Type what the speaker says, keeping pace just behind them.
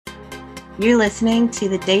You're listening to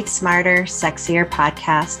the Date Smarter, Sexier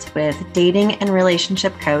podcast with dating and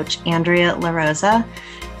relationship coach Andrea LaRosa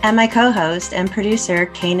and my co-host and producer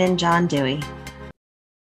Kanan John Dewey.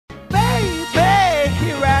 Baby,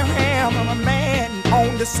 here I am, I'm a man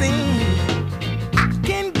on the scene. I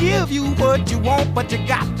can give you what you want, but you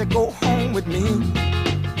got to go home with me.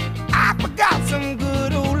 I forgot some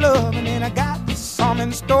good old love, and then I got some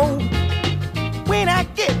in store. When I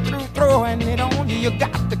get through throwing it on you, you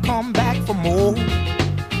got to come back for more.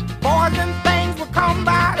 Boys and things will come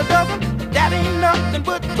by the dozen, but that ain't nothing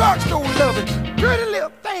but drugstore loving. Pretty little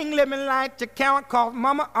thing, let me light your count, cause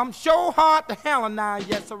mama, I'm sure hard to handle now,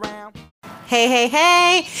 yes around.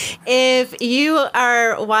 Hey. If you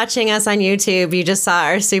are watching us on YouTube, you just saw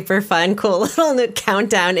our super fun, cool little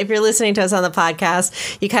countdown. If you're listening to us on the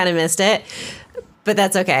podcast, you kind of missed it. But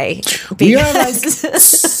that's okay. We are like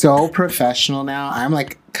so professional now. I'm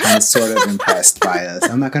like kind of sort of impressed by us.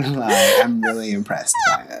 I'm not going to lie. I'm really impressed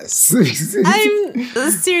by us.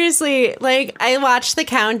 I'm seriously, like, I watch the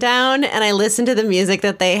countdown and I listen to the music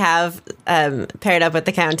that they have paired up with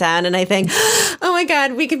the countdown. And I think, oh my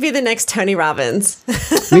God, we could be the next Tony Robbins.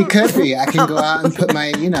 We could be. I can go out and put my,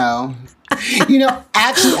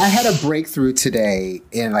 actually, I had a breakthrough today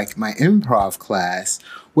in like my improv class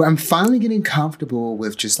where I'm finally getting comfortable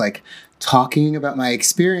with just like talking about my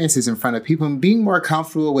experiences in front of people and being more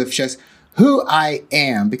comfortable with just who I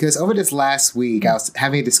am. Because over this last week, I was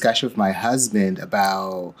having a discussion with my husband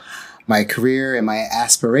about my career and my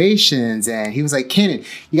aspirations. And he was like, Kenan,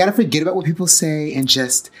 you got to forget about what people say and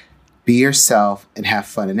just be yourself and have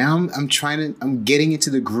fun. And now I'm getting into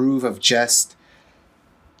the groove of just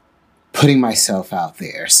putting myself out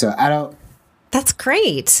there. So That's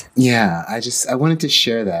great. Yeah, I wanted to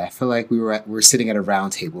share that. I feel like we were sitting at a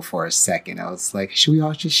round table for a second. I was like, should we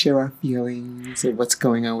all just share our feelings or what's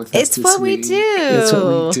going on with us It's what we do.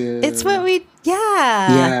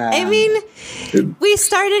 Yeah. I mean, we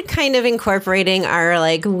started kind of incorporating our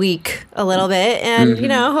like week a little bit and,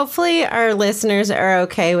 hopefully our listeners are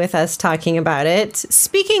okay with us talking about it.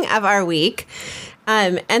 Speaking of our week,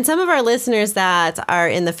 and some of our listeners that are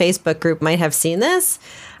in the Facebook group might have seen this.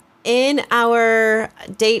 In our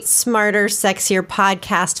Date Smarter, Sexier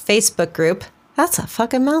podcast Facebook group, that's a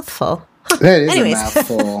fucking mouthful. That is a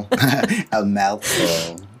mouthful. A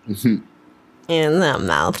mouthful. In a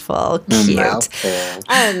mouthful. Cute.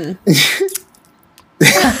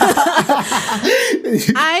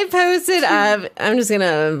 I posted up, I'm just going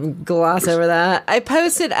to gloss over that. I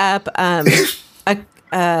posted up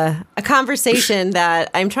a conversation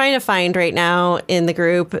that I'm trying to find right now in the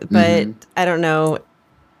group, but I don't know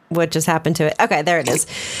what just happened to it. Okay, there it is.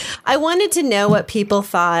 I wanted to know what people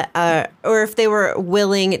thought or if they were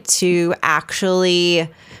willing to actually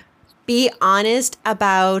be honest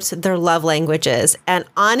about their love languages and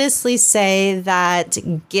honestly say that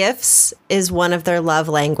gifts is one of their love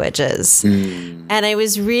languages. And I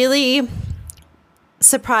was really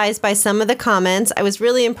surprised by some of the comments. I was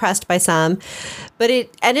really impressed by some, but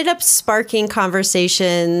it ended up sparking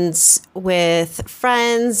conversations with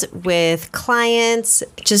friends, with clients,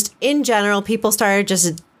 just in general. People started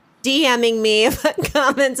just DMing me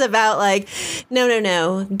comments about like,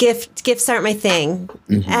 no, gifts aren't my thing.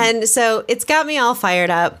 And so it's got me all fired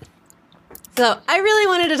up. So I really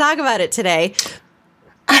wanted to talk about it today.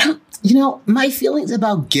 My feelings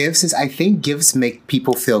about gifts is I think gifts make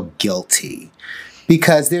people feel guilty.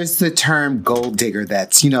 Because there's the term gold digger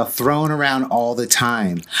that's, thrown around all the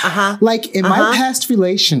time. Like in my past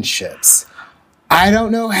relationships, I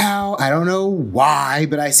don't know how, I don't know why,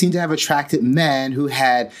 but I seem to have attracted men who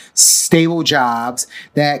had stable jobs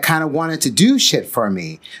that kind of wanted to do shit for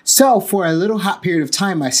me. So for a little hot period of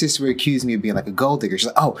time, my sister would accuse me of being like a gold digger. She's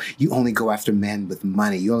like, oh, you only go after men with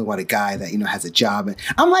money. You only want a guy that, has a job. And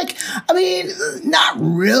I'm like, not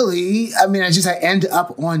really. I end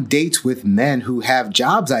up on dates with men who have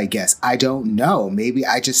jobs, I guess. I don't know. Maybe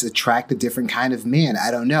I just attract a different kind of man.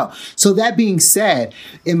 I don't know. So that being said,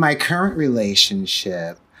 in my current relationship,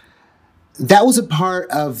 that was a part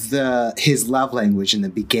of his love language in the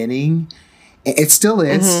beginning. It still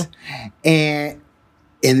is. And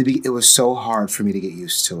it was so hard for me to get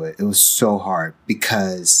used to it. It was so hard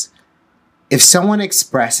because if someone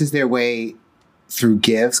expresses their way through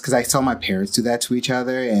gifts, because I saw my parents do that to each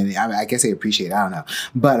other, and I guess they appreciate it. I don't know.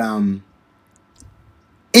 But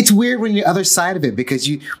it's weird when you're the other side of it because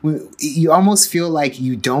you almost feel like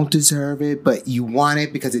you don't deserve it, but you want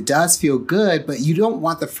it because it does feel good, but you don't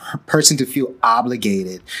want the person to feel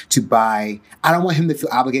obligated to buy. I don't want him to feel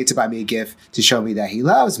obligated to buy me a gift to show me that he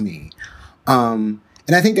loves me. And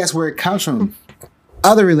I think that's where it comes from.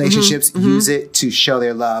 Other relationships use it to show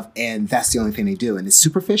their love, and that's the only thing they do. And it's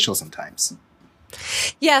superficial sometimes.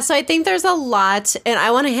 Yeah, so I think there's a lot, and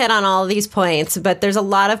I want to hit on all of these points, but there's a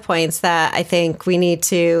lot of points that I think we need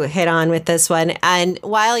to hit on with this one. And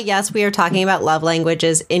while, yes, we are talking about love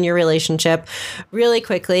languages in your relationship, really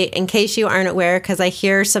quickly, in case you aren't aware, because I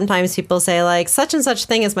hear sometimes people say, like, such and such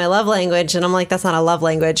thing is my love language, and I'm like, that's not a love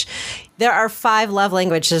language. There are 5 love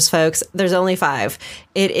languages, folks. There's only 5.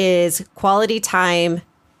 It is quality time,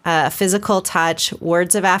 physical touch,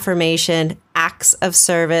 words of affirmation, acts of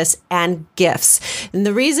service, and gifts. And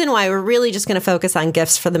the reason why we're really just going to focus on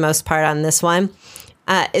gifts for the most part on this one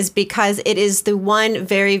is because it is the one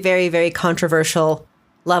very, very, very controversial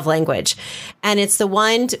love language. And it's the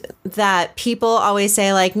one that people always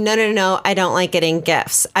say, like, no, I don't like getting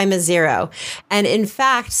gifts. I'm a 0. And in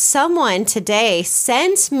fact, someone today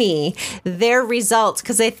sent me their results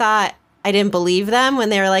because they thought I didn't believe them when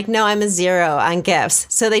they were like, no, I'm a 0 on gifts.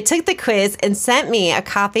 So they took the quiz and sent me a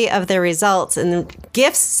copy of their results, and the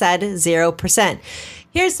gifts said 0%.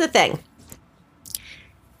 Here's the thing.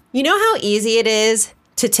 You know how easy it is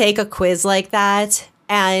to take a quiz like that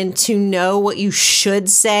and to know what you should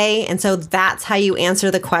say? And so that's how you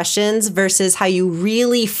answer the questions versus how you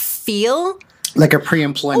really feel? Like a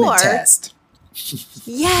pre-employment test.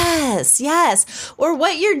 Yes. Or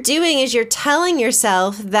what you're doing is you're telling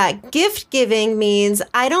yourself that gift giving means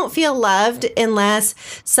I don't feel loved unless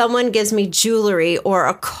someone gives me jewelry or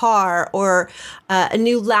a car or a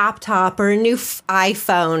new laptop or a new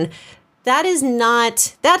iPhone.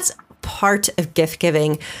 That's part of gift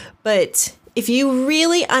giving. But if you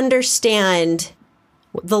really understand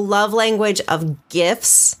the love language of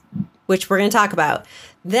gifts, which we're going to talk about,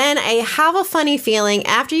 then I have a funny feeling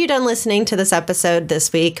after you're done listening to this episode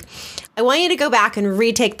this week, I want you to go back and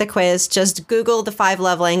retake the quiz. Just Google the 5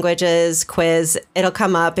 love languages quiz. It'll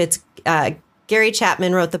come up. It's Gary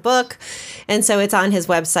Chapman wrote the book, and so it's on his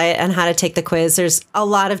website on how to take the quiz. There's a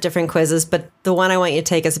lot of different quizzes, but the one I want you to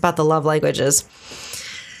take is about the love languages.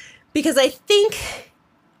 Because I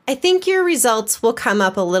think your results will come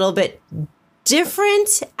up a little bit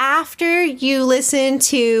different after you listen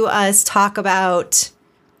to us talk about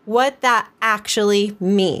what that actually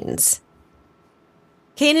means.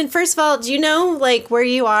 Kanan, first of all, do you know like where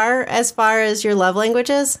you are as far as your love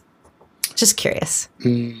languages? Just curious.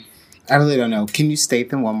 I really don't know. Can you state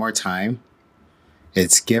them one more time?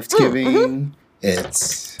 It's gift giving.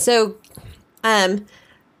 It's so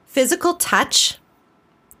physical touch,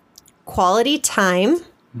 quality time,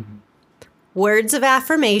 words of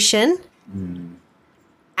affirmation,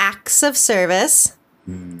 acts of service,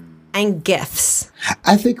 and gifts.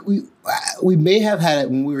 I think we may have had it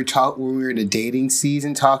when we were in a dating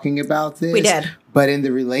season talking about this. We did. But in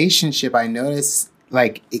the relationship, I noticed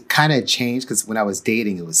like it kind of changed because when I was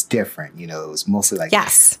dating, it was different. You know, it was mostly like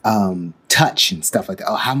touch and stuff like that.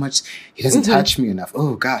 Oh, how much he doesn't touch me enough.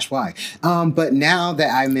 Oh gosh, why? But now that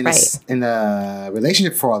I'm in a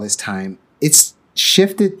relationship for all this time, it's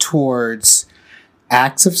shifted towards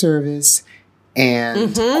acts of service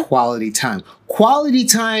and quality time. Quality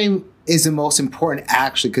time is the most important,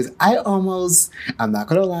 actually, because I'm not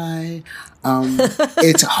going to lie,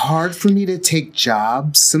 it's hard for me to take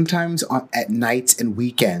jobs sometimes at nights and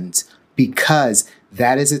weekends because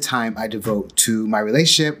that is a time I devote to my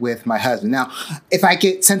relationship with my husband. Now, if I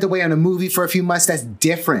get sent away on a movie for a few months, that's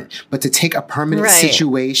different. But to take a permanent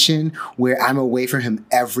situation where I'm away from him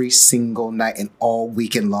every single night and all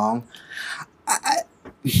weekend long,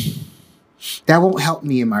 that won't help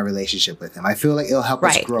me in my relationship with him. I feel like it'll help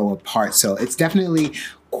us grow apart. So it's definitely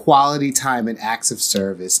quality time and acts of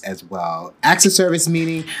service as well. Acts of service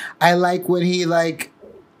meaning I like when he like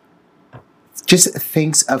just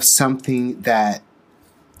thinks of something that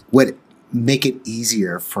would make it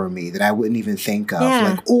easier for me that I wouldn't even think of.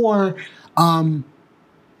 Yeah.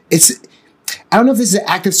 It's I don't know if this is an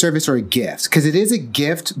act of service or a gift, because it is a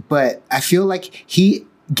gift, but I feel like he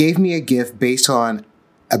gave me a gift based on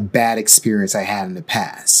a bad experience I had in the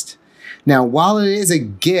past. Now, while it is a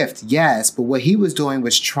gift, yes, but what he was doing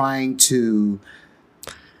was trying to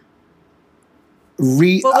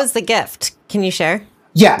What was the gift? Can you share?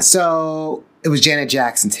 Yeah, so it was Janet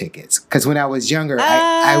Jackson tickets. Because when I was younger,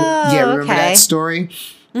 I remember that story?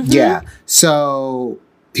 Yeah. So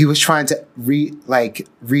he was trying to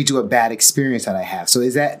redo a bad experience that I have. So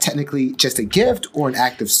is that technically just a gift or an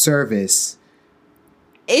act of service?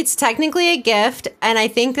 It's technically a gift, and I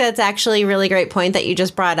think that's actually a really great point that you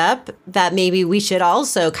just brought up, that maybe we should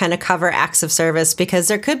also kind of cover acts of service, because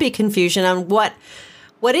there could be confusion on what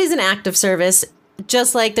is an act of service,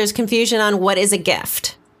 just like there's confusion on what is a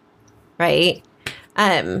gift, right?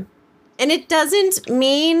 And it doesn't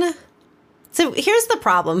mean So here's the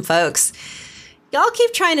problem, folks. Y'all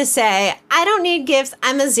keep trying to say, I don't need gifts.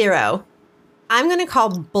 I'm a 0. I'm going to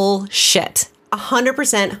call bullshit.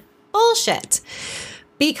 100% bullshit.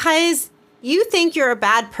 Because you think you're a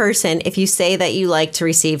bad person if you say that you like to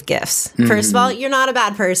receive gifts. Mm-hmm. First of all, you're not a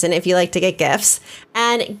bad person if you like to get gifts.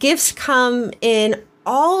 And gifts come in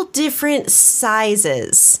all different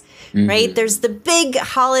sizes, right? There's the big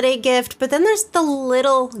holiday gift, but then there's the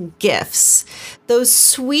little gifts. Those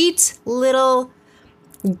sweet little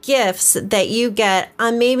gifts that you get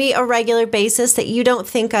on maybe a regular basis that you don't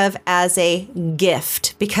think of as a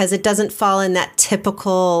gift because it doesn't fall in that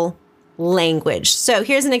typical language. So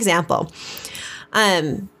here's an example.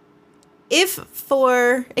 If,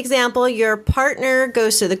 for example, your partner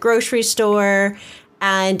goes to the grocery store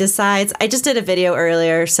and decides, I just did a video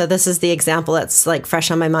earlier, so this is the example that's like fresh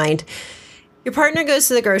on my mind. Your partner goes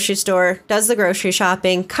to the grocery store, does the grocery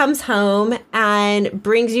shopping, comes home and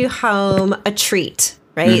brings you home a treat,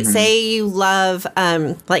 right? Say you love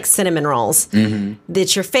like cinnamon rolls.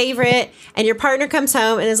 That's your favorite. And your partner comes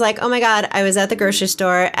home and is like, oh my God, I was at the grocery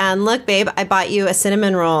store and look, babe, I bought you a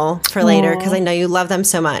cinnamon roll for later because I know you love them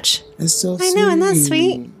so much. It's so sweet. I know, isn't that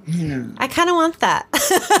sweet? Yeah. I kind of want that.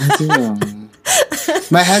 I do.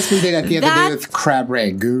 My husband did that the other day with crab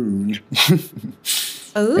rangoon.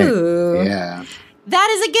 Ooh. Yeah. That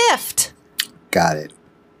is a gift. Got it.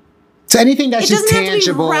 So anything that's just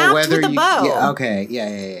tangible, whether with a bow. Yeah, okay.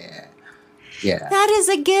 Yeah. That is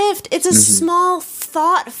a gift. It's a small,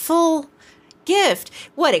 thoughtful gift.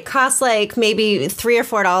 What, it costs like maybe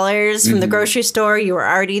 $3 or $4 from the grocery store. You were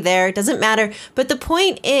already there. It doesn't matter. But the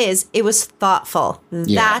point is, it was thoughtful.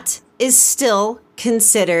 Yeah. That is still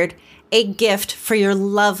considered a gift for your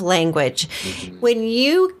love language.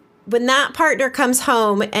 When that partner comes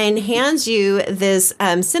home and hands you this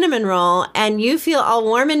cinnamon roll and you feel all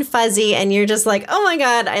warm and fuzzy and you're just like, oh my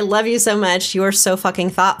God, I love you so much. You're so fucking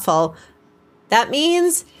thoughtful. That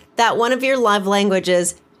means that one of your love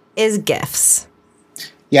languages is gifts.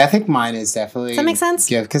 Yeah, I think mine is definitely. Does that make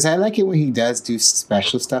sense? Yeah, because I like it when he does do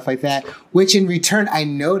special stuff like that, which in return, I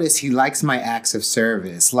notice he likes my acts of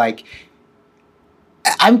service. Like,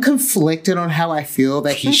 I'm conflicted on how I feel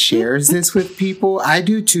that he shares this with people. I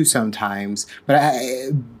do too sometimes, but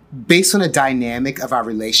based on the dynamic of our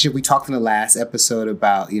relationship, we talked in the last episode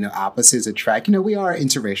about, opposites attract. We are an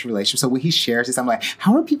interracial relationship. So when he shares this, I'm like,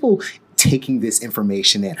 how are people taking this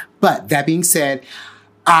information in? But that being said,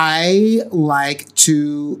 I like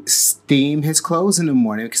to steam his clothes in the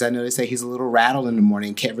morning because I notice that he's a little rattled in the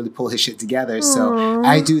morning, can't really pull his shit together. Aww. So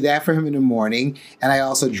I do that for him in the morning. And I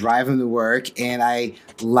also drive him to work. And I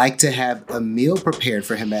like to have a meal prepared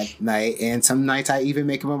for him at night. And some nights I even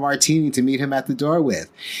make him a martini to meet him at the door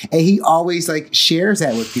with. And he always shares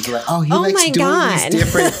that with people. Like, oh, he likes doing these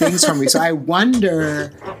different things for me. So I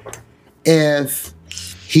wonder if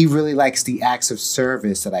he really likes the acts of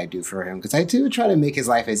service that I do for him, because I do try to make his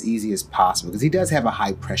life as easy as possible, because he does have a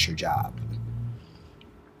high pressure job.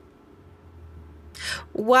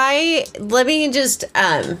 Why? Let me just.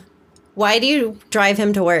 Why do you drive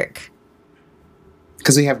him to work?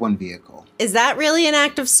 Because we have one vehicle. Is that really an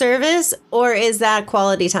act of service, or is that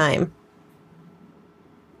quality time?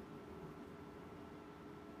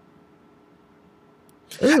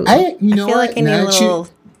 Ooh, I feel like I need a little.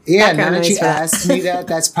 Yeah, now that you asked me that,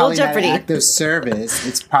 that's probably not an act of service.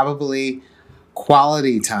 It's probably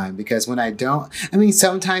quality time, because when I don't,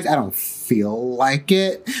 sometimes I don't feel like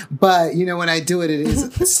it, but when I do it, it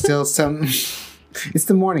is still it's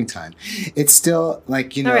the morning time. It's still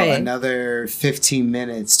another 15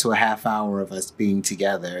 minutes to a half hour of us being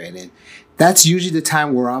together. And that's usually the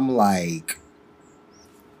time where I'm like,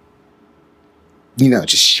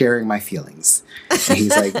 just sharing my feelings. And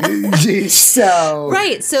he's like, so.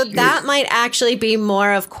 Right. So that might actually be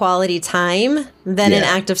more of quality time than an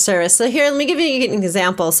act of service. So here, let me give you an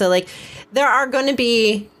example. So there are going to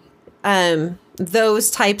be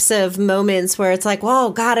those types of moments where it's like,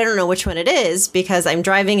 whoa, God, I don't know which one it is because I'm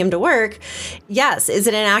driving him to work. Yes. Is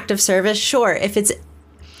it an act of service? Sure.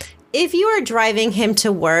 If you are driving him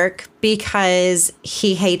to work because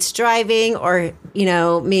he hates driving, or,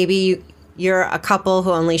 maybe you're a couple who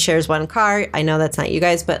only shares one car. I know that's not you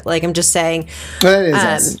guys, but I'm just saying. But it is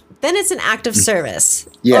us. Then it's an act of service.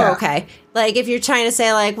 Yeah. Oh, okay. If you're trying to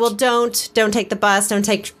say well, don't take the bus, don't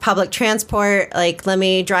take public transport. Let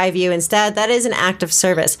me drive you instead. That is an act of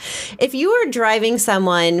service. If you are driving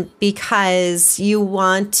someone because you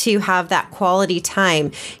want to have that quality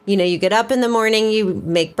time, you get up in the morning, you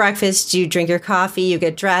make breakfast, you drink your coffee, you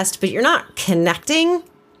get dressed, but you're not connecting.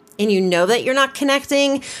 And you know that you're not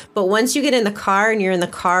connecting, but once you get in the car and you're in the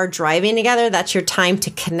car driving together, that's your time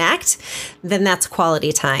to connect, then that's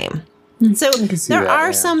quality time. So there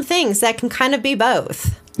are some things that can kind of be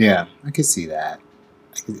both. Yeah, I can see that.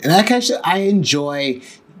 And I enjoy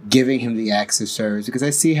giving him the acts of service because I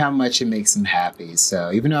see how much it makes him happy.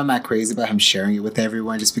 So even though I'm not crazy about him sharing it with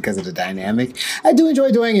everyone just because of the dynamic, I do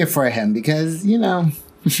enjoy doing it for him because, you know,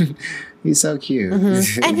 he's so cute.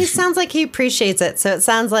 Mm-hmm. And he sounds like he appreciates it. So it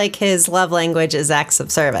sounds like his love language is acts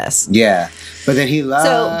of service. Yeah. But then he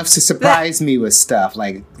loves to surprise me with stuff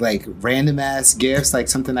like random ass gifts, like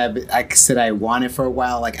something I said I wanted for a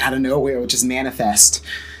while, like out of nowhere, it would just manifest.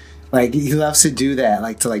 Like, he loves to do that,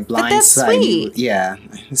 like to blindside you. Yeah,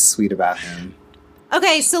 it's sweet about him.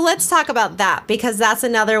 Okay, so let's talk about that because that's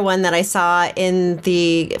another one that I saw in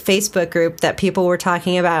the Facebook group that people were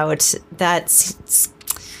talking about. That's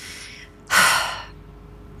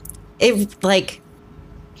it. Like,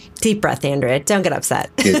 deep breath, Andrea. Don't get upset.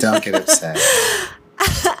 Yeah, don't get upset.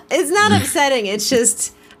 It's not upsetting. It's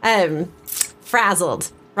just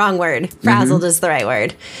frazzled. Wrong word. Frazzled is the right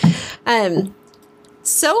word.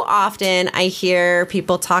 So often I hear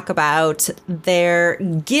people talk about their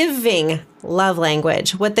giving love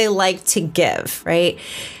language, what they like to give, right?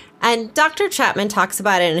 And Dr. Chapman talks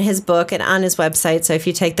about it in his book and on his website. So if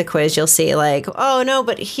you take the quiz, you'll see like, oh, no,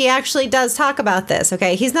 but he actually does talk about this.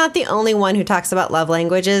 Okay. He's not the only one who talks about love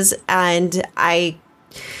languages. And I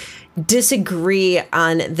disagree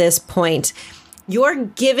on this point. Your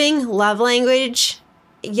giving love language.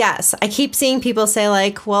 Yes, I keep seeing people say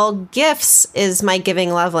like, well, gifts is my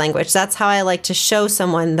giving love language. That's how I like to show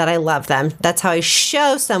someone that I love them. That's how I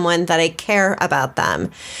show someone that I care about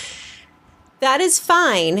them. That is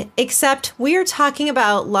fine, except we are talking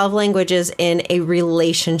about love languages in a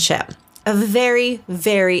relationship, a very,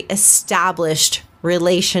 very established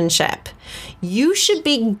relationship. You should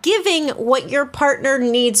be giving what your partner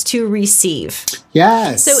needs to receive.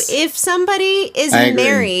 Yes. So if somebody is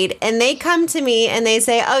married and they come to me and they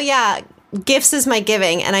say, oh, yeah, gifts is my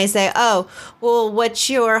giving. And I say, oh, well, what's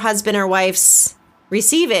your husband or wife's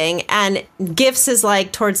receiving? And gifts is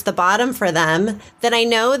like towards the bottom for them. Then I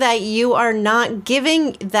know that you are not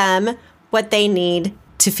giving them what they need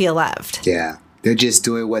to feel loved. Yeah. They're just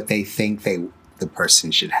doing what they think the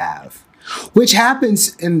person should have. Which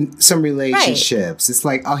happens in some relationships. Right. It's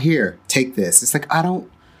like, oh, here, take this. It's like, I don't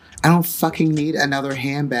fucking need another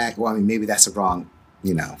handbag. Well, I mean, maybe that's a wrong,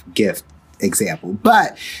 gift example.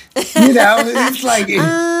 But, it's like,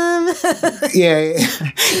 yeah.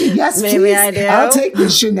 Yes, maybe please. I do. I'll take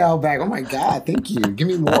this Chanel bag. Oh my God, thank you. Give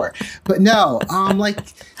me more. But no,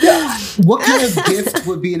 what kind of gift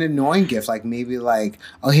would be an annoying gift? Like maybe like,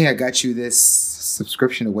 oh, hey, I got you this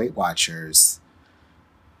subscription to Weight Watchers.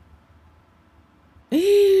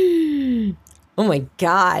 Oh my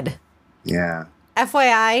God. Yeah.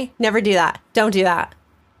 FYI, never do that. Don't do that.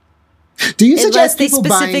 Do you suggest people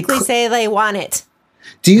specifically say they want it?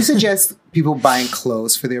 Do you suggest people buying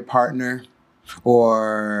clothes for their partner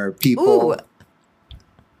or people? Ooh.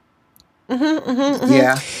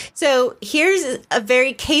 Yeah. So here's a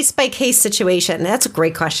very case-by-case situation. That's a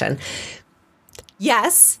great question.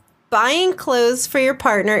 Yes, buying clothes for your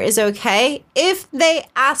partner is okay if they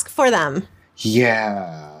ask for them.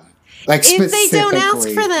 Yeah. Like if they don't ask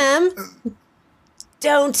for them,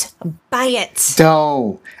 don't buy it.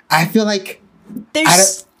 Don't. I feel like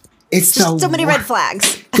there's so many red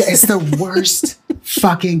flags. It's the worst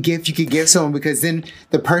fucking gift you could give someone because then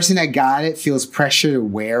the person that got it feels pressure to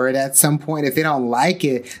wear it at some point. If they don't like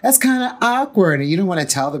it, that's kind of awkward. And you don't want to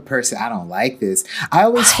tell the person, I don't like this. I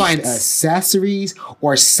always find accessories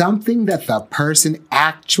or something that the person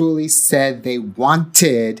actually said they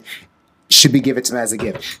wanted should be given to them as a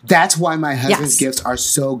gift. That's why my husband's gifts are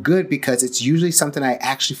so good because it's usually something I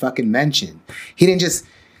actually fucking mentioned. He didn't just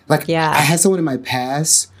I had someone in my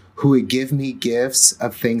past who would give me gifts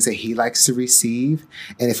of things that he likes to receive.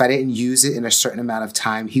 And if I didn't use it in a certain amount of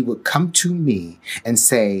time, he would come to me and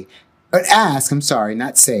say, or ask,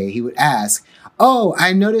 he would ask, oh,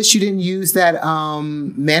 I noticed you didn't use that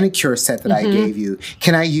manicure set that I gave you.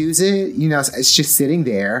 Can I use it? It's just sitting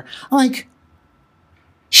there. I'm like,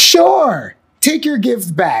 sure, take your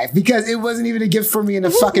gift back because it wasn't even a gift for me in the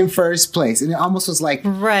fucking first place. And it almost was like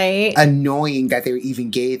annoying that they even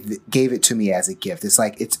gave it to me as a gift. It's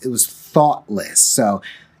like it was thoughtless. So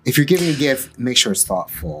if you're giving a gift, make sure it's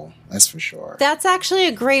thoughtful. That's for sure. That's actually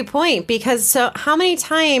a great point because so how many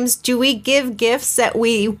times do we give gifts that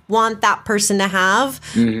we want that person to have,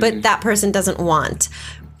 but that person doesn't want?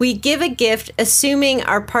 We give a gift assuming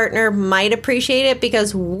our partner might appreciate it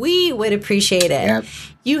because we would appreciate it. Yep.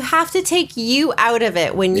 You have to take you out of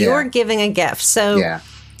it when you're giving a gift. So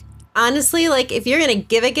honestly, like if you're going to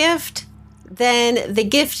give a gift, then the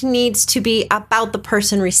gift needs to be about the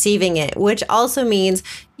person receiving it, which also means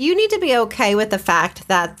you need to be okay with the fact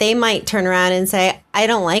that they might turn around and say, I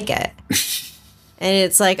don't like it. And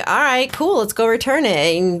it's like, all right, cool, let's go return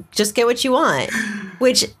it and just get what you want.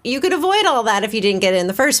 Which you could avoid all that if you didn't get it in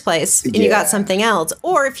the first place and you got something else.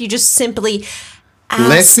 Or if you just simply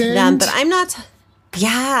ask them. But I'm not,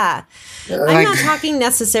 I'm not talking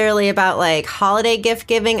necessarily about like holiday gift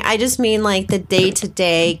giving. I just mean like the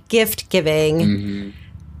day-to-day gift giving. Mm-hmm.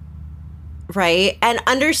 Right? And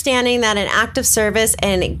understanding that an act of service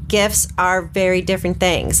and gifts are very different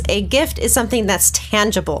things. A gift is something that's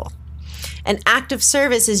tangible. An act of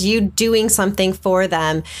service is you doing something for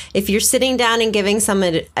them. If you're sitting down and giving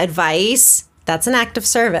someone advice, that's an act of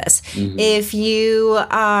service. Mm-hmm. If you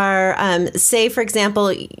are, say, for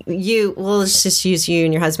example, let's just use you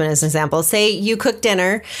and your husband as an example. Say you cook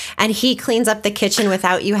dinner and he cleans up the kitchen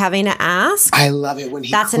without you having to ask. I love it when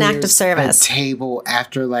he that's an act of service. The table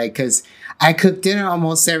after because I cook dinner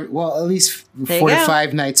almost at least 4 to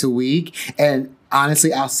 5 nights a week. And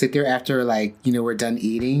honestly, I'll sit there after we're done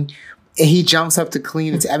eating. And he jumps up to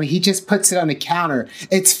clean it. I mean, he just puts it on the counter.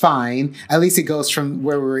 It's fine. At least it goes from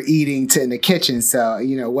where we were eating to in the kitchen. So,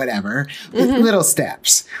 whatever. Mm-hmm. Little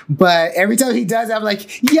steps. But every time he does, I'm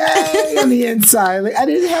like, yay, on the inside. Like, I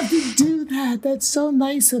didn't have to do that. That's so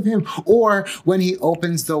nice of him. Or when he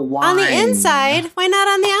opens the wine. On the inside? Why not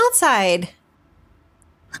on the outside?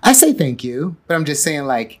 I say thank you. But I'm just saying,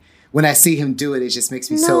 when I see him do it, it just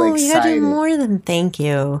makes me so excited. No, you gotta do more than thank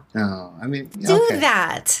you. Oh, I mean, do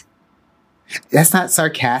that. That's not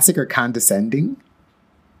sarcastic or condescending.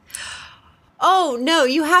 Oh, no,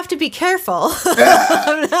 you have to be careful.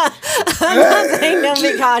 I'm not saying don't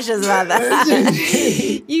be cautious about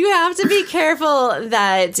that. You have to be careful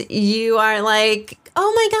that you aren't like,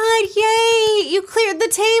 oh my God, yay, you cleared the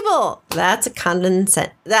table. That's a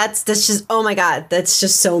condescend. That's just, oh my God, that's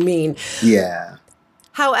just so mean. Yeah.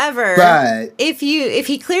 However, if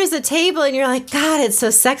he clears the table and you're like, God, it's so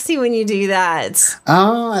sexy when you do that.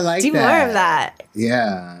 Oh, I like that. Do more of that.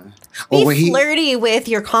 Yeah. Be flirty with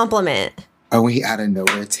your compliment. Or when he out of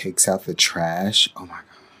nowhere takes out the trash. Oh my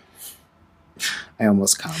God. I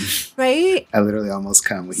almost come. Right? I literally almost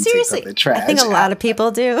come when he Seriously, takes out the trash. I think a lot of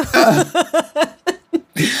people do.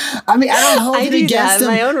 I mean, I don't hold it against him. I do that in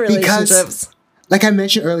my own relationships. Because, like I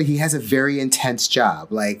mentioned earlier, he has a very intense job.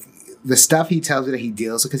 The stuff he tells me that he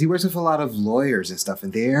deals with, because he works with a lot of lawyers and stuff,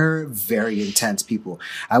 and they're very intense people.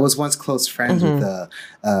 I was once close friends with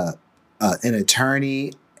an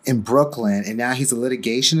attorney in Brooklyn, and now he's a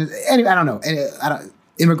litigation. Anyway, I don't know.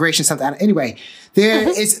 Immigration, something. Anyway,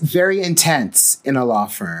 it's very intense in a law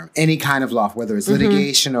firm, any kind of law, whether it's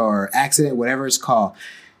litigation or accident, whatever it's called.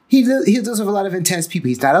 He deals with a lot of intense people.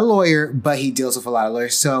 He's not a lawyer, but he deals with a lot of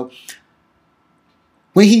lawyers. So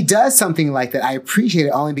when he does something like that, I appreciate it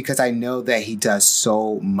only because I know that he does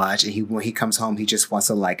so much. And when he comes home, he just wants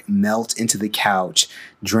to melt into the couch,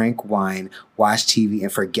 drink wine, watch TV,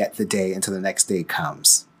 and forget the day until the next day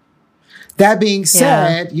comes. That being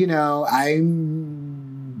said, I'm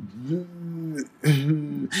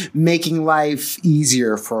making life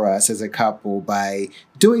easier for us as a couple by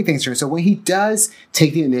doing things for him. So when he does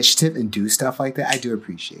take the initiative and do stuff like that, I do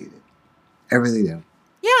appreciate it. I really do.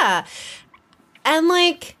 Yeah. And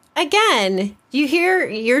again,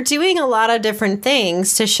 you're doing a lot of different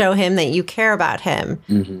things to show him that you care about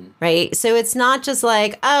him, right? So it's not just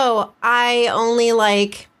oh, I only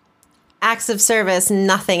like acts of service,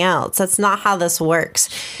 nothing else. That's not how this works.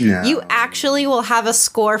 No. You actually will have a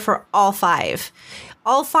score for all 5.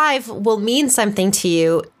 All 5 will mean something to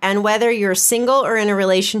you. And whether you're single or in a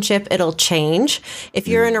relationship, it'll change. If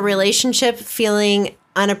you're in a relationship feeling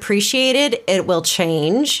unappreciated, it will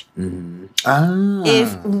change.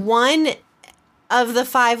 If one of the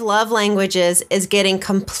 5 love languages is getting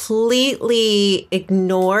completely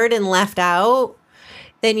ignored and left out,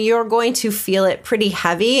 then you're going to feel it pretty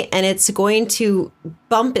heavy, and it's going to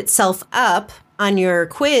bump itself up on your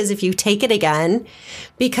quiz if you take it again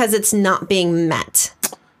because it's not being met.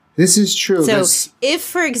 This is true. So if,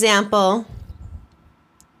 for example,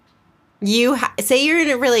 say you're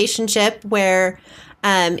in a relationship where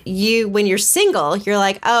when you're single, you're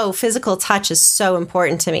like, oh, physical touch is so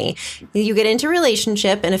important to me. You get into a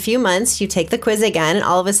relationship, in a few months, you take the quiz again, and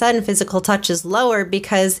all of a sudden physical touch is lower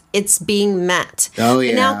because it's being met. Oh, yeah.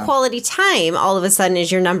 And now quality time all of a sudden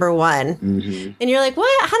is your number one. And you're like,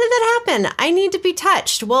 what? How did that happen? I need to be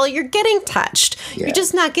touched. Well, you're getting touched. Yeah. You're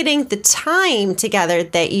just not getting the time together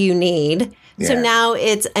that you need. Yeah. So now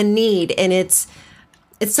it's a need, and it's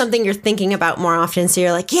it's something you're thinking about more often. So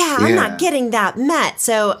you're like, I'm not getting that met.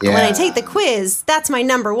 So when I take the quiz, that's my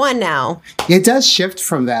number one now. It does shift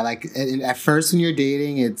from that. Like at first when you're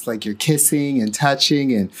dating, it's like you're kissing and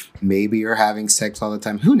touching and maybe you're having sex all the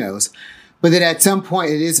time. Who knows? But then at some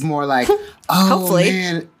point it is more like, oh, hopefully.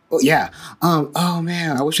 Man. Oh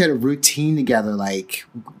man, I wish we had a routine together. Like,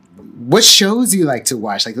 what shows do you like to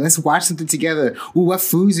watch? Like, let's watch something together. Ooh, what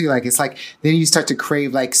foods do you like? It's like, then you start to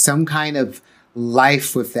crave like some kind of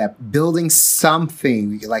life with that, building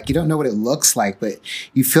something. Like, you don't know what it looks like, but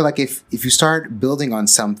you feel like if you start building on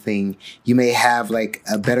something, you may have like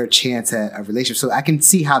a better chance at a relationship. So I can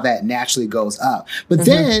see how that naturally goes up. But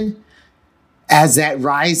then as that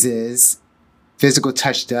rises, physical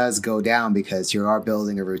touch does go down because you are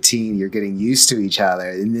building a routine. You're getting used to each other.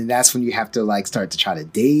 And then that's when you have to like start to try to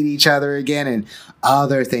date each other again and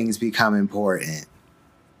other things become important.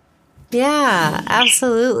 Yeah,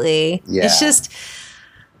 absolutely. Yeah. It's just,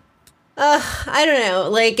 I don't know.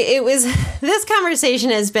 Like this conversation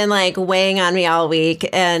has been like weighing on me all week.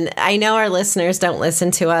 And I know our listeners don't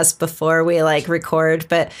listen to us before we like record,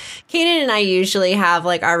 but Kanan and I usually have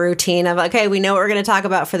like our routine of, okay, we know what we're going to talk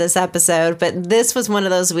about for this episode. But this was one of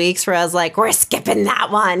those weeks where I was like, we're skipping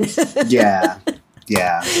that one. Yeah.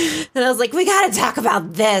 Yeah. And I was like, we got to talk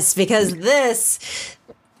about this because this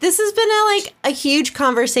has been a huge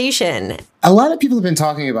conversation. A lot of people have been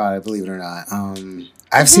talking about it, believe it or not.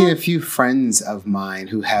 I've seen a few friends of mine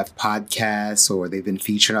who have podcasts or they've been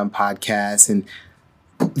featured on podcasts, and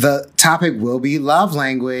the topic will be love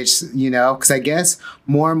language, because I guess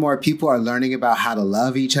more and more people are learning about how to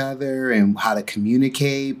love each other and how to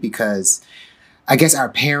communicate, because I guess our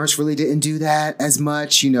parents really didn't do that as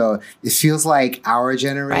much. It feels like our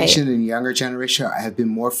generation and younger generation have been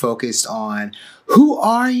more focused on, who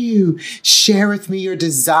are you? Share with me your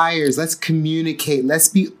desires. Let's communicate. Let's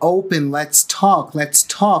be open. Let's talk. Let's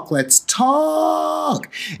talk. Let's talk.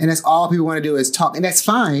 And that's all people want to do is talk. And that's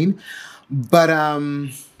fine. But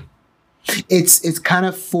it's kind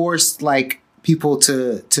of forced like people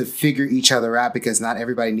to figure each other out because not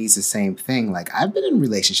everybody needs the same thing. Like I've been in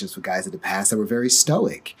relationships with guys in the past that were very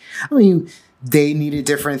stoic. I mean, they needed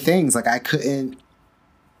different things. Like I couldn't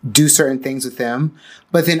do certain things with them.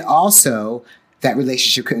 But then also that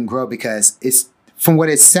relationship couldn't grow because it's, from what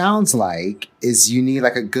it sounds like, is you need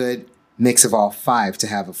like a good mix of all five to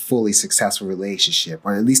have a fully successful relationship,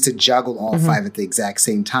 or at least to juggle all five at the exact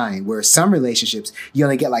same time. Where some relationships, you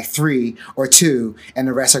only get like 3 or 2 and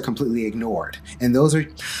the rest are completely ignored. And those are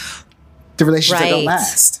the relationships that don't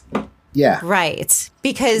last. Yeah. Right.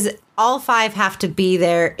 Because all 5 have to be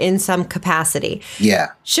there in some capacity. Yeah.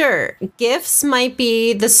 Sure. Gifts might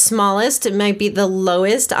be the smallest. It might be the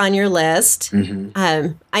lowest on your list.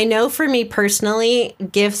 I know for me personally,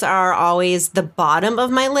 gifts are always the bottom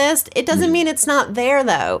of my list. It doesn't mean it's not there,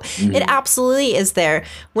 though. It absolutely is there.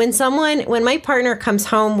 When my partner comes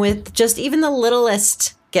home with just even the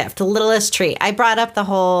littlest gift, the littlest treat. I brought up the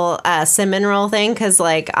whole cinnamon roll thing because,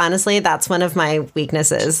 like, honestly, that's one of my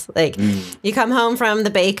weaknesses. Like, you come home from the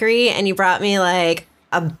bakery and you brought me, like,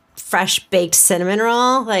 a fresh baked cinnamon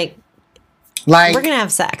roll. Like we're going to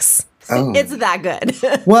have sex. Oh. It's that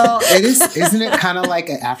good. Well, isn't it kind of like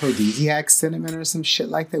an aphrodisiac cinnamon or some shit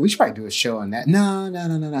like that? We should probably do a show on that. No.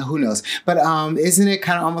 Who knows? But isn't it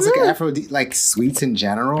kind of almost like an aphrodisiac, like sweets in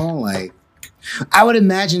general? Like, I would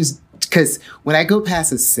imagine... Because when I go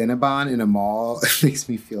past a Cinnabon in a mall, it makes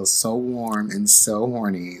me feel so warm and so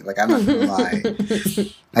horny. Like, I'm not going to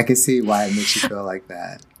lie. I can see why it makes you feel like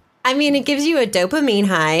that. I mean, it gives you a dopamine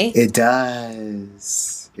high. It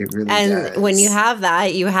does. It really does. And when you have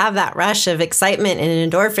that rush of excitement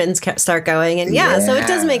and endorphins start going. And so it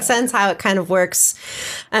does make sense how it kind of works.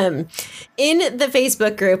 In the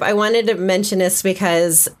Facebook group, I wanted to mention this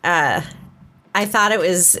because I thought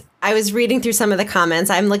I was reading through some of the comments.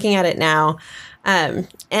 I'm looking at it now.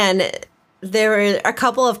 And there were a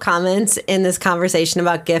couple of comments in this conversation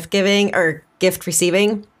about gift giving or gift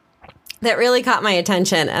receiving that really caught my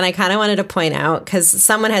attention. And I kind of wanted to point out because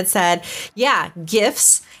someone had said,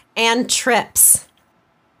 gifts and trips,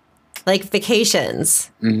 like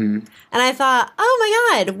vacations. And I thought, oh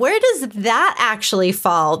my God, where does that actually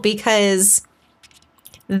fall? Because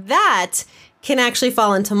that can actually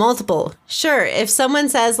fall into multiple. Sure, if someone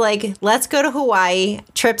says, like, let's go to Hawaii,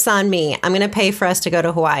 trips on me, I'm going to pay for us to go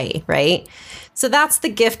to Hawaii, right? So that's the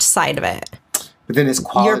gift side of it. But then it's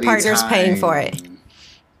quality your partner's time. Paying for it.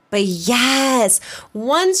 But yes,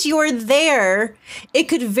 once you're there, it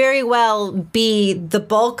could very well be the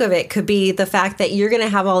bulk of it could be the fact that you're going to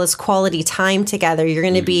have all this quality time together. You're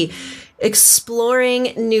going to be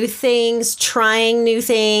exploring new things, trying new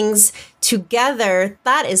things together.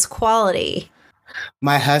 That is quality.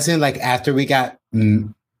 My husband, like after we got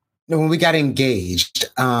when we got engaged,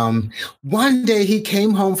 one day he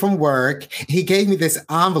came home from work. He gave me this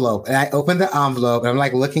envelope, and I opened the envelope, and I'm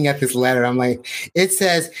like looking at this letter. I'm like, it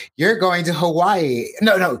says, "You're going to Hawaii."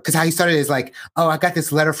 No, because how he started is like, "Oh, I got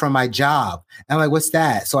this letter from my job." And I'm like, "What's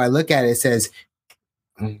that?" So I look at it. It says,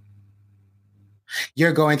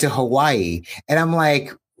 "You're going to Hawaii," and I'm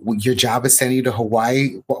like, "Your job is sending you to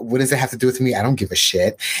Hawaii? What does it have to do with me? I don't give a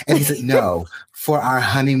shit." And he said, "No, for our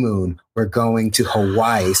honeymoon, we're going to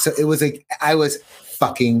Hawaii." So it was like, I was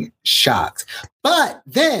fucking shocked. But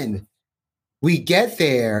then we get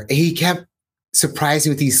there, and he kept surprising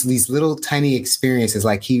with these little tiny experiences.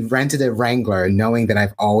 Like he rented a Wrangler, knowing that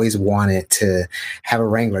I've always wanted to have a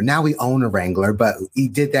Wrangler. Now we own a Wrangler, but he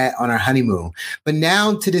did that on our honeymoon. But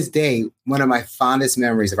now to this day, one of my fondest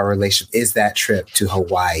memories of our relationship is that trip to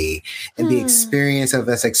Hawaii and the experience of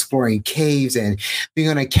us exploring caves and being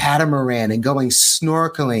on a catamaran and going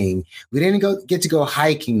snorkeling. We didn't get to go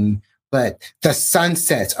hiking, but the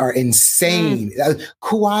sunsets are insane.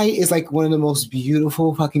 Kauai is like one of the most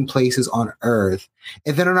beautiful fucking places on earth.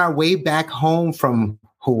 And then on our way back home from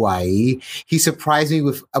Hawaii, he surprised me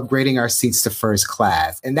with upgrading our seats to first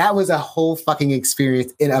class. And that was a whole fucking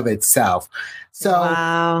experience in of itself. So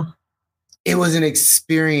wow. It was an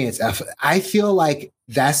experience. I feel like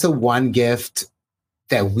that's the one gift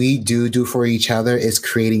that we do for each other, is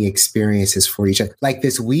creating experiences for each other. Like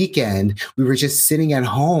this weekend, we were just sitting at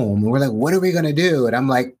home and we're like, what are we going to do? And I'm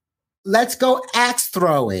like, let's go axe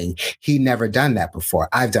throwing. He'd never done that before.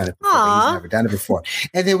 I've done it before. But he's never done it before.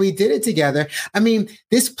 And then we did it together. I mean,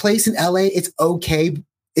 this place in LA, it's okay.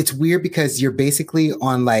 It's weird because you're basically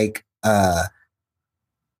on like,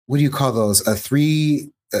 what do you call those?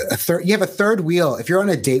 You have a third wheel. If you're on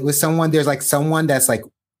a date with someone, there's like someone that's like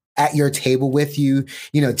at your table with you,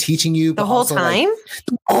 teaching you the whole time. Like,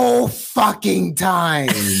 the whole fucking time.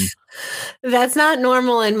 That's not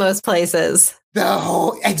normal in most places.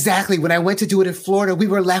 Exactly. When I went to do it in Florida, we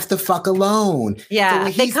were left the fuck alone. Yeah,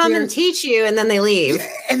 so they come and teach you, and then they leave.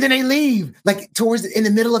 And then they leave. Like in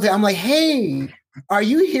the middle of it, I'm like, "Hey, are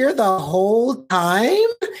you here the whole time?"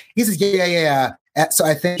 He says, "Yeah." So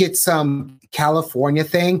I think it's some California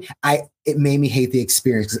thing. It made me hate the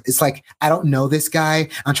experience. It's like, I don't know this guy.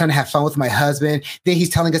 I'm trying to have fun with my husband. Then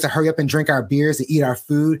he's telling us to hurry up and drink our beers and eat our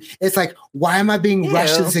food. It's like, why am I being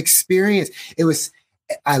rushed to this experience?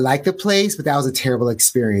 I like the place, but that was a terrible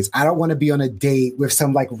experience. I don't want to be on a date with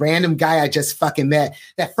some like random guy I just fucking met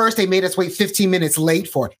that first they made us wait 15 minutes late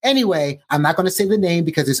for. Anyway, I'm not going to say the name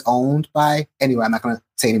because it's owned by, anyway, I'm not going to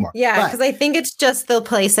say anymore. Yeah, because I think it's just the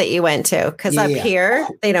place that you went to. Because up here,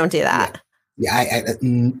 they don't do that.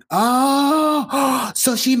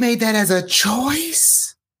 So she made that as a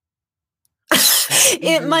choice?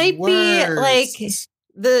 It might be like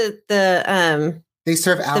the they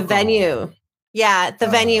serve alcohol. The venue. Yeah, the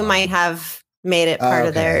venue might have made it part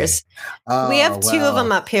of theirs. We have two of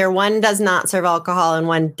them up here. One does not serve alcohol and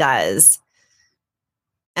one does.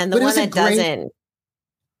 And the one that doesn't.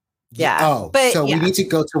 Yeah. We need to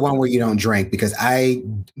go to one where you don't drink because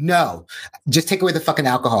just take away the fucking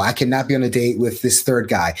alcohol. I cannot be on a date with this third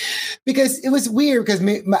guy because it was weird because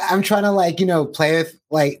I'm trying to play with,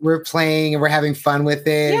 like, we're playing and we're having fun with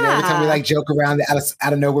it. Yeah. And every time we like joke around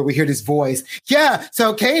out of nowhere, we hear this voice. Yeah.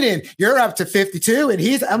 So Kaden, you're up to 52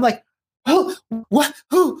 and I'm like, oh, what?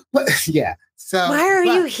 Who? What? Yeah. So why are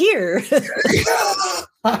you here?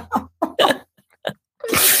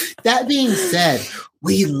 That being said,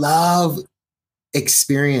 we love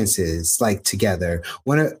experiences like together.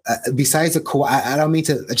 Besides the cool, I don't mean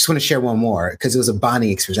to, I just want to share one more because it was a bonding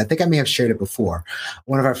experience. I think I may have shared it before.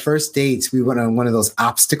 One of our first dates, we went on one of those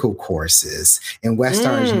obstacle courses in West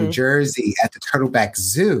Orange, New Jersey at the Turtleback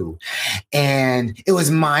Zoo. And it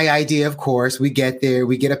was my idea, of course. We get there,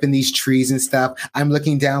 we get up in these trees and stuff. I'm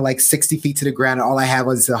looking down like 60 feet to the ground. And all I have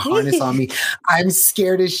was a harness on me. I'm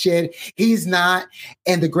scared as shit. He's not.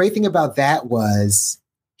 And the great thing about that was,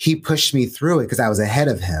 he pushed me through it because I was ahead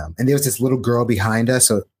of him. And there was this little girl behind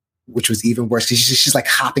us, which was even worse. She's like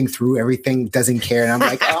hopping through everything, doesn't care. And I'm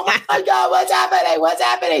like, oh my God, what's happening? What's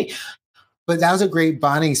happening? But that was a great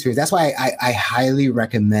bonding experience. That's why I highly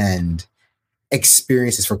recommend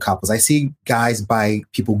experiences for couples. I see guys buy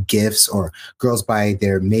people gifts or girls buy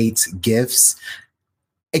their mates gifts.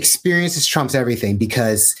 Experiences trumps everything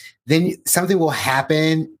because then something will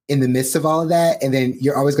happen in the midst of all of that. And then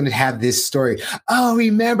you're always going to have this story. Oh,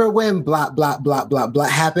 remember when blah, blah, blah, blah, blah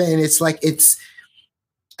happened. And it's like,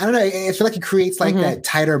 I don't know. I feel like it creates like that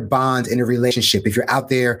tighter bond in a relationship. If you're out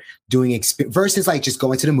there doing versus like just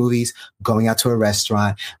going to the movies, going out to a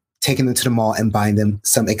restaurant, taking them to the mall and buying them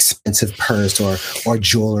some expensive purse or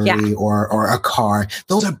jewelry or a car.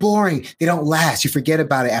 Those are boring. They don't last. You forget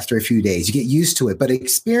about it after a few days. You get used to it. But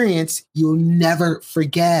experience, you'll never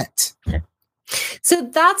forget. So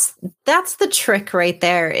that's the trick right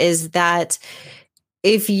there, is that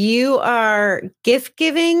if you are gift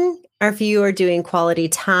giving, or if you are doing quality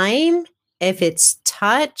time, if it's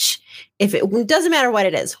touch, if it doesn't matter what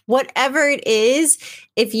it is, whatever it is,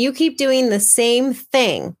 if you keep doing the same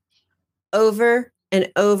thing over and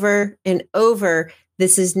over and over,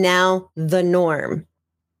 this is now the norm.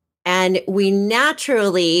 And we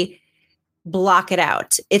naturally block it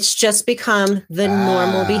out. It's just become the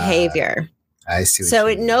normal behavior. I see. So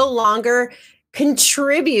it no longer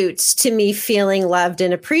contributes to me feeling loved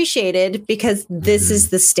and appreciated, because this is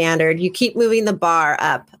the standard. You keep moving the bar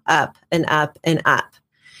up, up, and up, and up.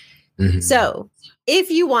 So if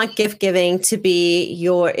you want gift giving to be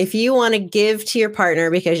if you want to give to your partner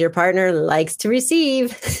because your partner likes to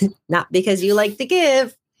receive, not because you like to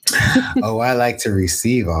give. Oh, I like to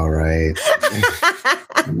receive. All right.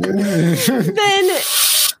 Then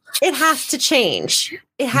it has to change.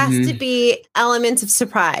 It has to be elements of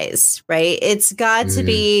surprise, right? It's got to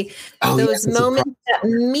be those moments that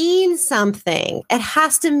mean something. It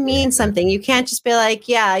has to mean something. You can't just be like,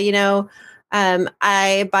 yeah,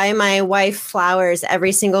 I buy my wife flowers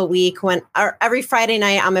every single week or every Friday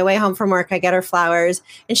night on my way home from work, I get her flowers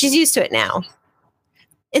and she's used to it now.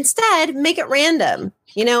 Instead, make it random.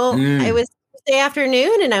 I was Tuesday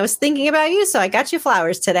afternoon and I was thinking about you, so I got you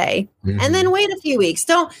flowers today. And then wait a few weeks.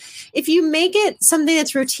 If you make it something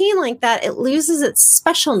that's routine like that, it loses its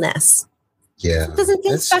specialness. Yeah. It doesn't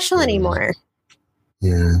feel special anymore.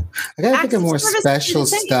 Yeah. I got to think of more special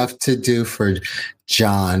stuff to do for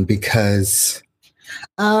John, because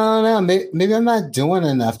I don't know, maybe I'm not doing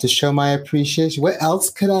enough to show my appreciation. What else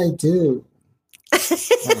could I do?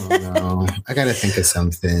 I don't know. I got to think of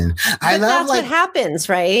something. That's what happens,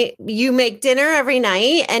 right? You make dinner every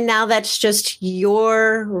night, and now that's just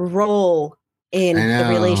your role in the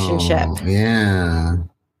relationship. Yeah.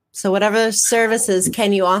 So whatever services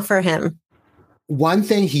can you offer him? One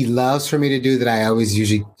thing he loves for me to do that I always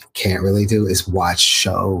usually can't really do is watch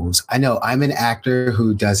shows. I know I'm an actor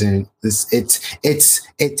who doesn't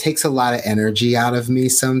it takes a lot of energy out of me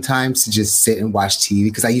sometimes to just sit and watch TV,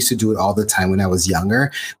 because I used to do it all the time when I was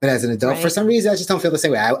younger. But as an adult, for some reason, I just don't feel the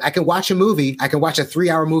same way. I can watch a movie. I can watch a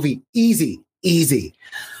 3-hour movie. Easy.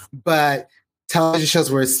 But television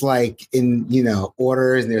shows where it's like in,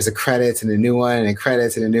 orders, and there's a credits and a new one and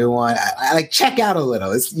credits and a new one. I like check out a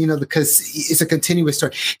little. It's, because it's a continuous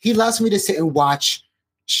story. He loves me to sit and watch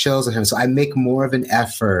shows with him. So I make more of an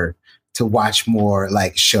effort to watch more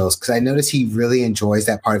like shows, because I notice he really enjoys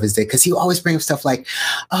that part of his day, because he always bring up stuff like,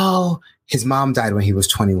 oh, his mom died when he was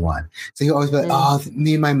 21. So he always be like, oh,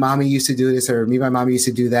 me and my mommy used to do this, or me and my mommy used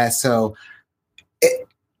to do that. So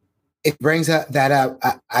it brings that up.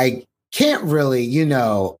 I can't really,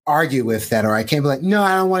 argue with that, or I can't be like, no,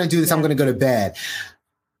 I don't want to do this. Yeah. I'm going to go to bed.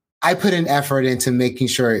 I put an effort into making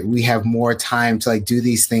sure we have more time to like do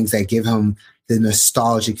these things that give him the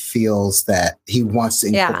nostalgic feels that he wants to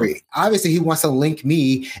incorporate. Yeah. Obviously, he wants to link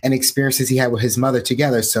me and experiences he had with his mother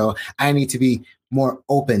together. So I need to be more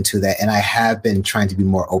open to that. And I have been trying to be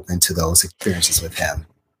more open to those experiences with him.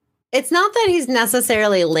 It's not that he's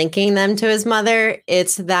necessarily linking them to his mother.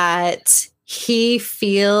 It's that he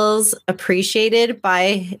feels appreciated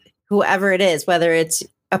by whoever it is, whether it's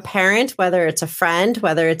a parent, whether it's a friend,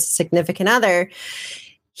 whether it's a significant other.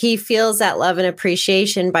 He feels that love and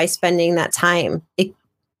appreciation by spending that time,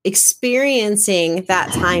 experiencing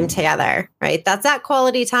that time together, right? That's that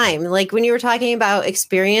quality time. Like when you were talking about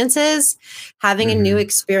experiences, having a new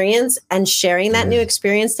experience and sharing that new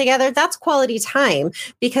experience together, that's quality time,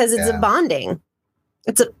 because it's a bonding.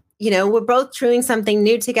 We're both doing something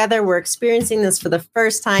new together. We're experiencing this for the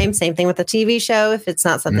first time. Same thing with a TV show. If it's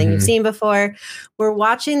not something you've seen before, we're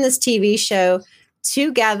watching this TV show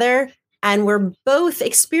together and we're both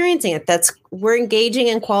experiencing it. We're engaging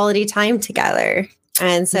in quality time together.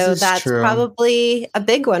 And so that's probably a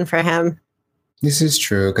big one for him. This is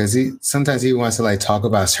true, because sometimes he wants to like talk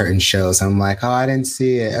about certain shows. I'm like, oh, I didn't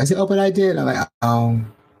see it. I said, oh, but I did. I'm like, oh.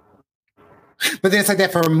 But then it's like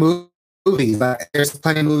that for movies. Like, there's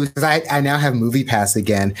plenty of movies, because I now have Movie Pass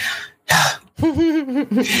again.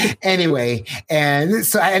 Anyway, and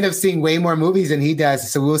so I end up seeing way more movies than he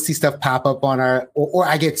does. So we'll see stuff pop up on or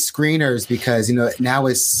I get screeners, because now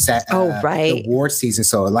it's set the award season.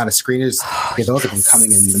 So a lot of screeners, those have been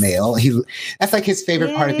coming in the mail. That's like his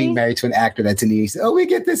favorite part of being married to an actor that's in the East. Oh, we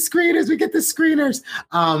get the screeners.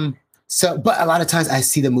 So, but a lot of times I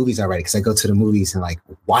see the movies already because I go to the movies and like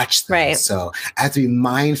watch them. Right. So I have to be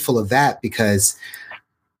mindful of that because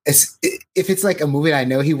if it's like a movie that I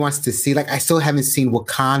know he wants to see, like I still haven't seen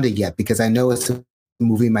Wakanda yet because I know it's a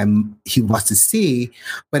movie he wants to see,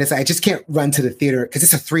 but it's like, I just can't run to the theater because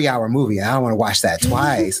it's a 3-hour movie. And I don't want to watch that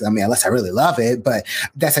twice. I mean, unless I really love it, but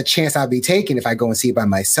that's a chance I'll be taking if I go and see it by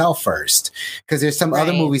myself first. Because there's some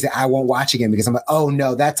other movies that I won't watch again because I'm like, oh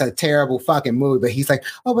no, that's a terrible fucking movie. But he's like,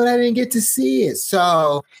 oh, but I didn't get to see it.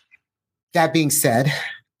 So that being said,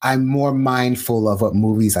 I'm more mindful of what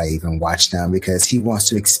movies I even watch now because he wants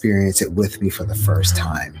to experience it with me for the first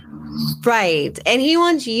time. Right. And he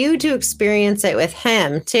wants you to experience it with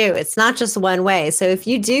him too. It's not just one way. So if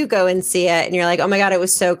you do go and see it and you're like, oh my God, it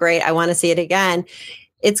was so great, I want to see it again.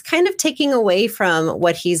 It's kind of taking away from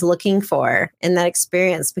what he's looking for in that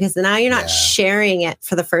experience because now you're not sharing it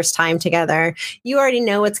for the first time together. You already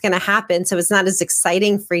know what's going to happen. So it's not as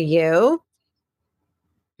exciting for you.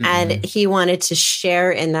 And he wanted to share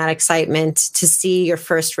in that excitement to see your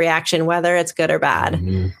first reaction, whether it's good or bad.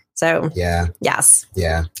 So yes.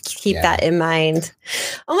 Keep that in mind.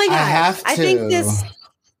 Oh my God. I think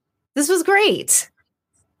this was great.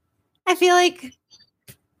 I feel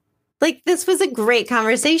like this was a great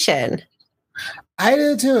conversation. I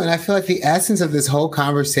do too. And I feel like the essence of this whole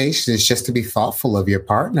conversation is just to be thoughtful of your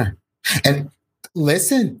partner and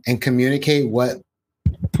listen and communicate what.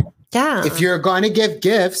 Yeah. If you're going to give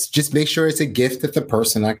gifts, just make sure it's a gift that the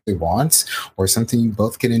person actually wants or something you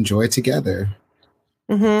both can enjoy together.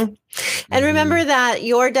 And remember that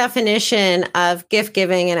your definition of gift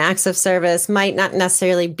giving and acts of service might not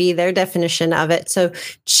necessarily be their definition of it. So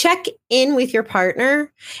check in with your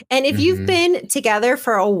partner. And if you've been together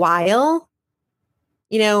for a while,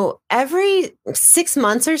 every 6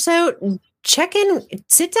 months or so, check in,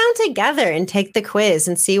 sit down together and take the quiz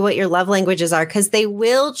and see what your love languages are because they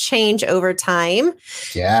will change over time.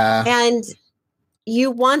 Yeah. And you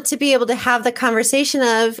want to be able to have the conversation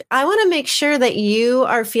of, I want to make sure that you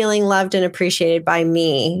are feeling loved and appreciated by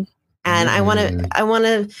me. And I want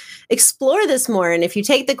to explore this more. And if you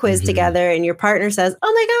take the quiz together and your partner says,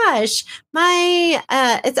 oh my gosh,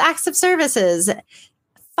 it's acts of services,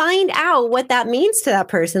 find out what that means to that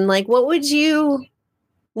person. Like, what would you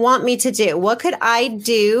want me to do? What could I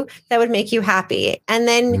do that would make you happy? And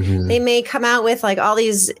then they may come out with like all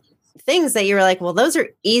these things that you were like, well, those are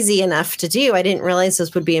easy enough to do. I didn't realize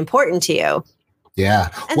this would be important to you. Yeah.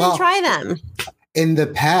 And then try them. In the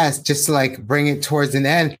past, just to like bring it towards an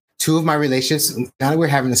end, 2 of my relationships, now that we're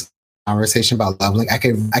having this conversation about love, like I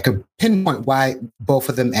could pinpoint why both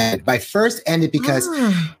of them ended. My first ended because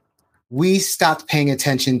we stopped paying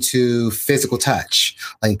attention to physical touch.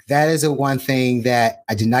 Like that is the one thing that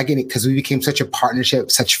I did not get it because we became such a partnership,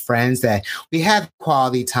 such friends that we had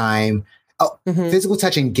quality time. Physical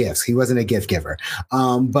touch and gifts. He wasn't a gift giver.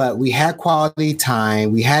 But we had quality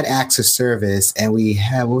time. We had acts of service and we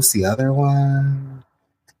had, what's the other one?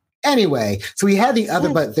 Anyway, so we had the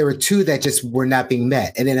other, but there were 2 that just were not being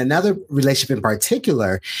met. And in another relationship in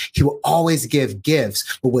particular, he will always give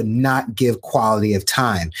gifts, but would not give quality of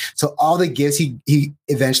time. So all the gifts he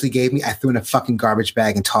eventually gave me, I threw in a fucking garbage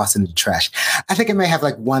bag and tossed in the trash. I think I may have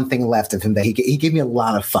like one thing left of him that he gave me a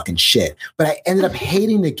lot of fucking shit. But I ended up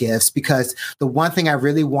hating the gifts because the one thing I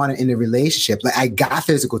really wanted in a relationship, like I got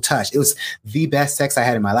physical touch. It was the best sex I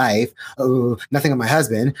had in my life. Nothing on my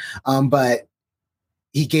husband. But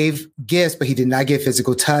he gave gifts, but he did not give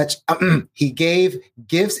physical touch. He gave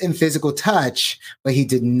gifts and physical touch, but he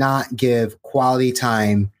did not give quality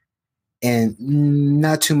time and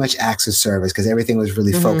not too much acts of service because everything was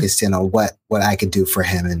really focused in on what I could do for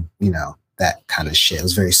him and, that kind of shit. It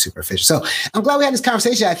was very superficial. So I'm glad we had this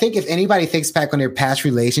conversation. I think if anybody thinks back on their past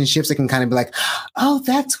relationships, they can kind of be like, oh,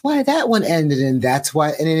 that's why that one ended and that's why.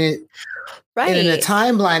 And in a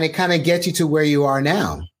timeline, it kind of gets you to where you are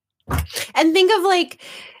now. And think of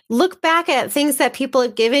look back at things that people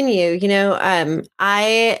have given you.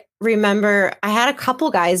 I remember I had a couple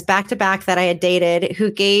guys back to back that I had dated who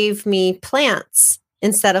gave me plants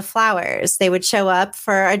instead of flowers. They would show up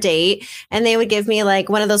for a date and they would give me like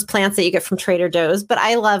one of those plants that you get from Trader Joe's. But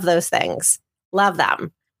I love those things. Love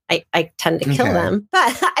them. I tend to kill them,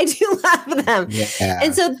 but I do love them. Yeah.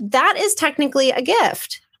 And so that is technically a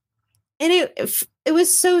gift. And it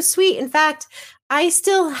was so sweet. In fact, I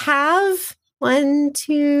still have 1,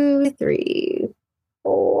 2, 3,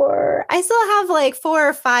 4. I still have like 4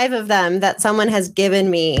 or 5 of them that someone has given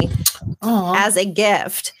me as a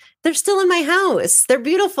gift. They're still in my house. They're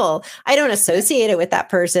beautiful. I don't associate it with that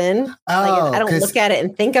person. I don't look at it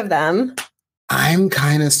and think of them. I'm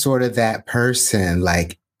kind of sort of that person.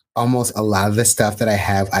 Like almost a lot of the stuff that I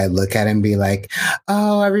have, I look at and be like,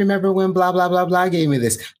 oh, I remember when blah, blah, blah, blah gave me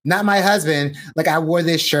this. Not my husband. Like I wore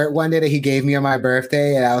this shirt one day that he gave me on my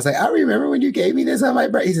birthday. And I was like, I remember when you gave me this on my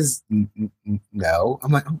birthday. He says, no.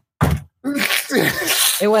 I'm like,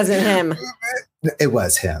 it wasn't him. It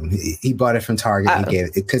was him. He bought it from Target. He gave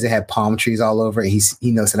it because it had palm trees all over. He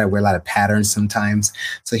knows that I wear a lot of patterns sometimes.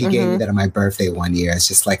 So he gave me that on my birthday one year. It's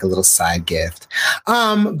just like a little side gift.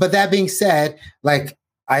 But that being said, like,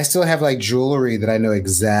 I still have like jewelry that I know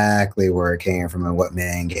exactly where it came from and what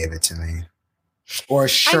man gave it to me. Or a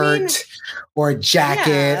shirt or a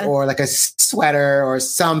jacket or like a sweater or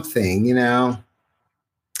something, you know?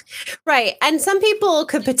 Right. And some people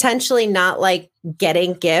could potentially not like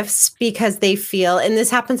getting gifts because they feel, and this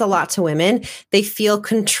happens a lot to women, they feel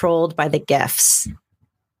controlled by the gifts.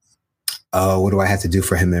 Oh, what do I have to do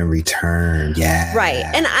for him in return? Yeah. Right.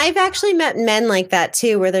 And I've actually met men like that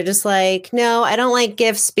too, where they're just like, no, I don't like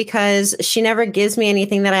gifts because she never gives me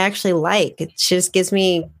anything that I actually like. She just gives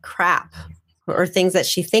me crap or things that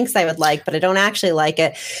she thinks I would like, but I don't actually like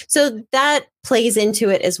it. So that plays into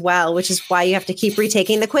it as well, which is why you have to keep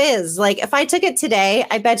retaking the quiz. Like if I took it today,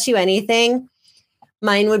 I bet you anything,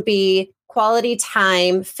 mine would be quality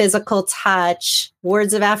time, physical touch,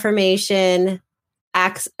 words of affirmation,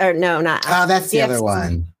 acts, or no, not acts, that's the other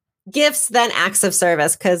one. Gifts, then acts of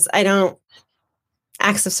service, because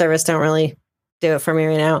acts of service don't really do it for me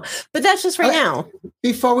right now. But that's just right now.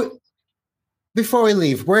 Before we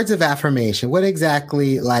leave, words of affirmation. What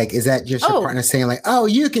exactly, like, is that just your partner saying like, "Oh,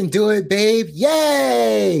 you can do it, babe,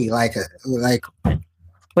 yay!" Like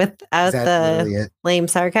without the really lame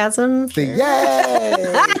sarcasm.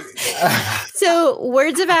 Yay! So,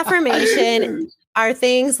 words of affirmation are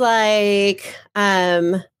things like,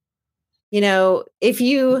 here's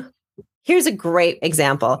a great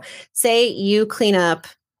example. Say you clean up,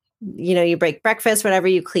 you break breakfast, whatever,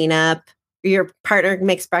 you clean up. Your partner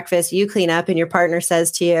makes breakfast, you clean up, and your partner says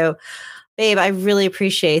to you, babe, I really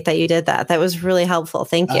appreciate that you did that. That was really helpful.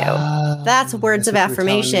 Thank you. That's words of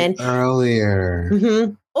affirmation. Earlier.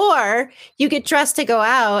 Mm-hmm. Or you get dressed to go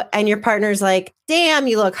out and your partner's like, damn,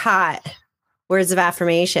 you look hot. Words of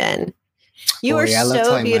affirmation. You are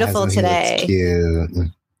so beautiful today. Cute.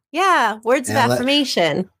 Yeah. Words of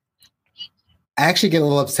affirmation. I actually get a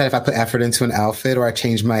little upset if I put effort into an outfit or I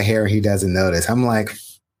change my hair and he doesn't notice. I'm like,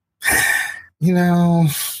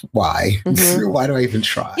 why? Mm-hmm. Why do I even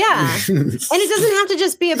try? Yeah. And it doesn't have to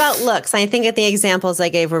just be about looks. I think the examples I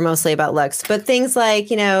gave were mostly about looks, but things like,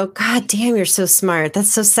 God damn, you're so smart. That's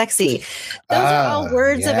so sexy. Those are all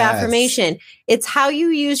words of affirmation. It's how you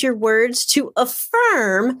use your words to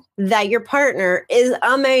affirm that your partner is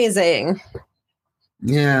amazing.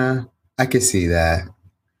 Yeah, I can see that.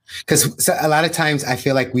 Because a lot of times I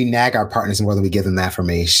feel like we nag our partners more than we give them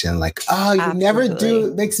affirmation. Like, oh, you never do.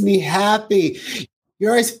 It makes me happy.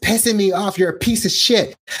 You're always pissing me off. You're a piece of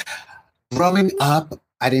shit. Growing up,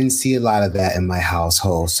 I didn't see a lot of that in my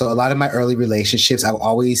household. So a lot of my early relationships, I would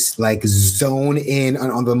always like zone in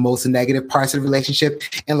on the most negative parts of the relationship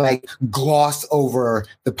and like gloss over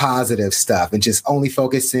the positive stuff and just only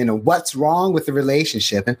focus in on what's wrong with the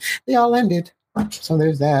relationship. And they all ended. So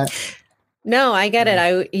there's that. No, I get it.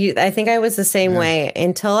 I think I was the same way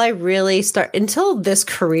until until this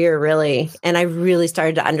career really, and I really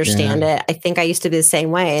started to understand it. I think I used to be the same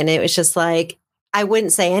way. And it was just like, I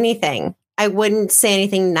wouldn't say anything. I wouldn't say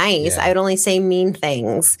anything nice. I would only say mean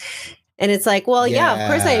things. And it's like, well, yeah, of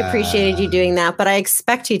course I appreciated you doing that, but I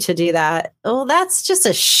expect you to do that. Oh, that's just a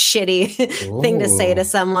shitty thing to say to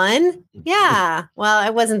someone. Yeah. Well, I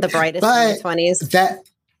wasn't the brightest in my 20s.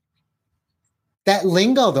 That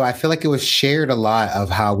lingo, though, I feel like it was shared a lot of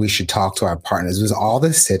how we should talk to our partners. It was all the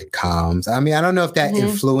sitcoms. I mean, I don't know if that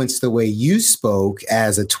influenced the way you spoke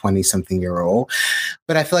as a 20-something-year-old,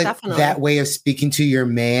 but I feel like that way of speaking to your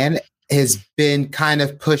man has been kind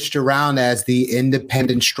of pushed around as the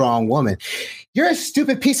independent, strong woman. You're a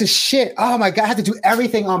stupid piece of shit. Oh, my God, I have to do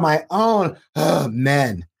everything on my own. Oh,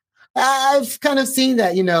 men. I've kind of seen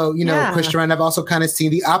that, pushed around. I've also kind of seen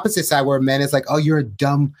the opposite side where men is like, oh, you're a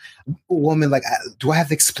dumb woman. Like, do I have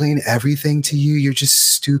to explain everything to you? You're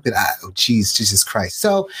just stupid. Oh, geez, Jesus Christ.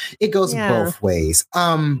 So it goes both ways.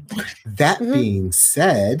 That being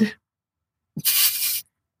said,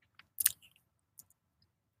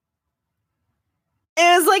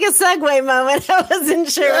 it was like a segue moment. I wasn't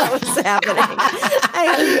sure what was happening.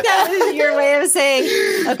 I think that was your way of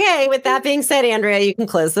saying, okay, with that being said, Andrea, you can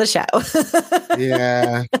close the show.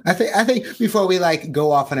 Yeah. I think before we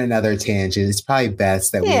go off on another tangent, it's probably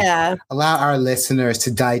best that we allow our listeners to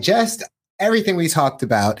digest everything we talked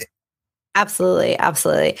about Absolutely.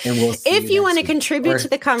 Absolutely. And we'll see if you want to contribute to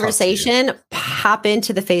the conversation, hop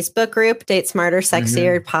into the Facebook group, Date Smarter,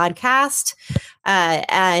 Sexier Podcast.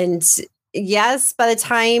 And yes, by the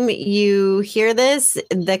time you hear this,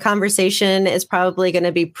 the conversation is probably going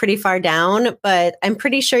to be pretty far down, but I'm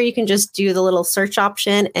pretty sure you can just do the little search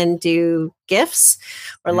option and do GIFs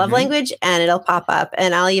or love language, and it'll pop up.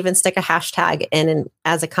 And I'll even stick a hashtag in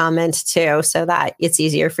as a comment too, so that it's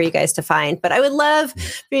easier for you guys to find. But I would love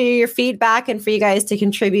for your feedback and for you guys to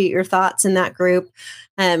contribute your thoughts in that group.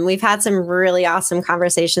 We've had some really awesome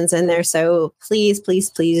conversations in there. So please, please,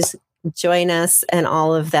 please join us and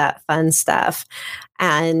all of that fun stuff.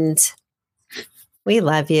 And we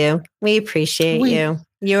love you. We appreciate you.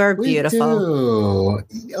 You're beautiful. Do.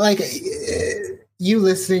 Like you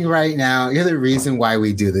listening right now, you're the reason why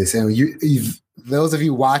we do this. And those of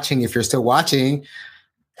you watching, if you're still watching,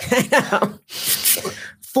 I know.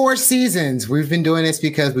 4 seasons, we've been doing this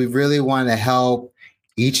because we really want to help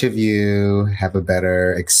each of you have a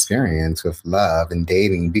better experience with love and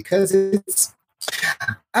dating, because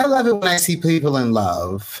I love it when I see people in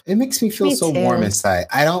love. It makes me feel so warm inside.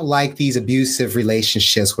 I don't like these abusive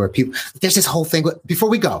relationships where there's this whole thing. Before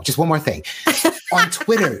we go, just one more thing. On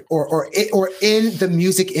Twitter or in the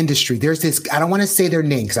music industry, there's this, I don't want to say their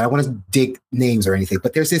name because I don't want to dig names or anything,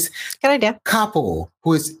 but there's this good idea couple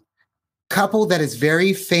that is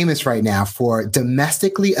very famous right now for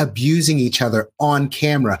domestically abusing each other on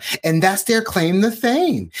camera. And that's their claim to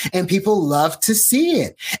fame. And people love to see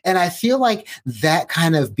it. And I feel like that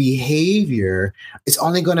kind of behavior is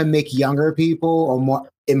only going to make younger people or more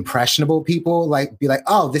impressionable people be like,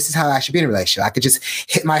 oh, this is how I should be in a relationship. I could just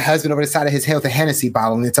hit my husband over the side of his head with a Hennessy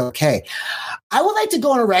bottle and it's okay. I would like to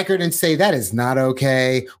go on a record and say that is not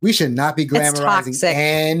okay. We should not be glamorizing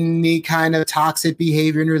any kind of toxic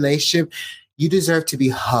behavior in a relationship. You deserve to be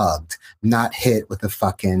hugged, not hit with a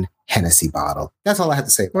fucking Hennessy bottle. That's all I have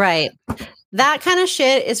to say. Right. That kind of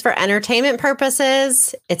shit is for entertainment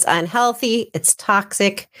purposes. It's unhealthy. It's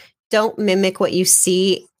toxic. Don't mimic what you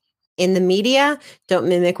see in the media. Don't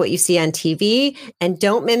mimic what you see on TV, and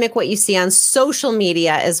don't mimic what you see on social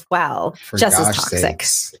media as well. Just as toxic.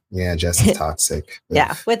 Sakes. Yeah, just as toxic.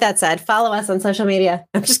 Yeah. With that said, follow us on social media.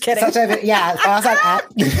 I'm just kidding. Yeah, follow us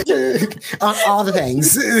on all the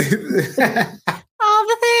things. All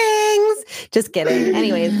the things. Just kidding.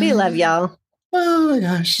 Anyways, we love y'all. Oh my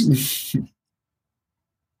gosh.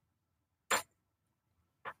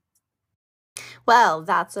 Well,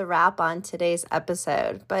 that's a wrap on today's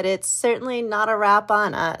episode, but it's certainly not a wrap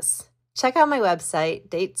on us. Check out my website,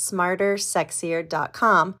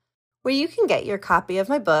 datesmartersexier.com, where you can get your copy of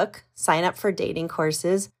my book, sign up for dating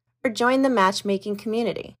courses, or join the matchmaking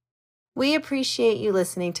community. We appreciate you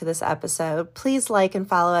listening to this episode. Please like and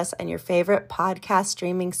follow us on your favorite podcast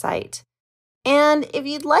streaming site. And if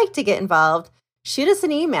you'd like to get involved, shoot us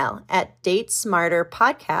an email at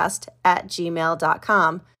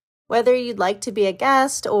datesmarterpodcast@gmail.com. Whether you'd like to be a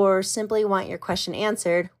guest or simply want your question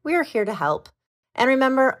answered, we are here to help. And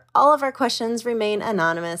remember, all of our questions remain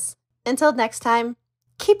anonymous. Until next time,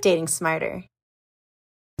 keep dating smarter.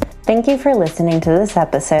 Thank you for listening to this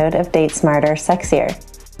episode of Date Smarter, Sexier.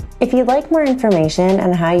 If you'd like more information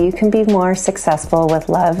on how you can be more successful with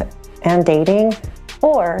love and dating,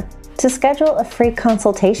 or to schedule a free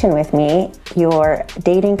consultation with me, your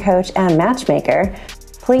dating coach and matchmaker,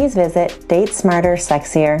 please visit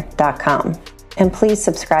datesmartersexier.com. And please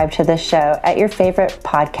subscribe to this show at your favorite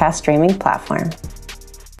podcast streaming platform.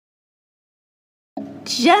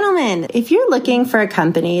 Gentlemen, if you're looking for a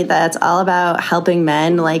company that's all about helping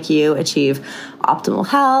men like you achieve optimal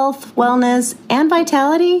health, wellness, and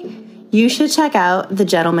vitality, you should check out The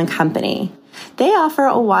Gentleman Company. They offer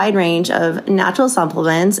a wide range of natural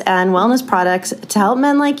supplements and wellness products to help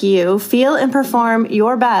men like you feel and perform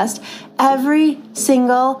your best every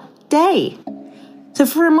single day. So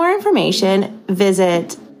for more information,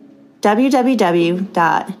 visit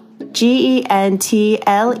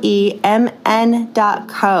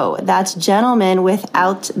www.gentlemen.co. That's gentleman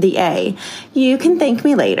without the A. You can thank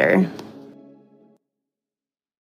me later.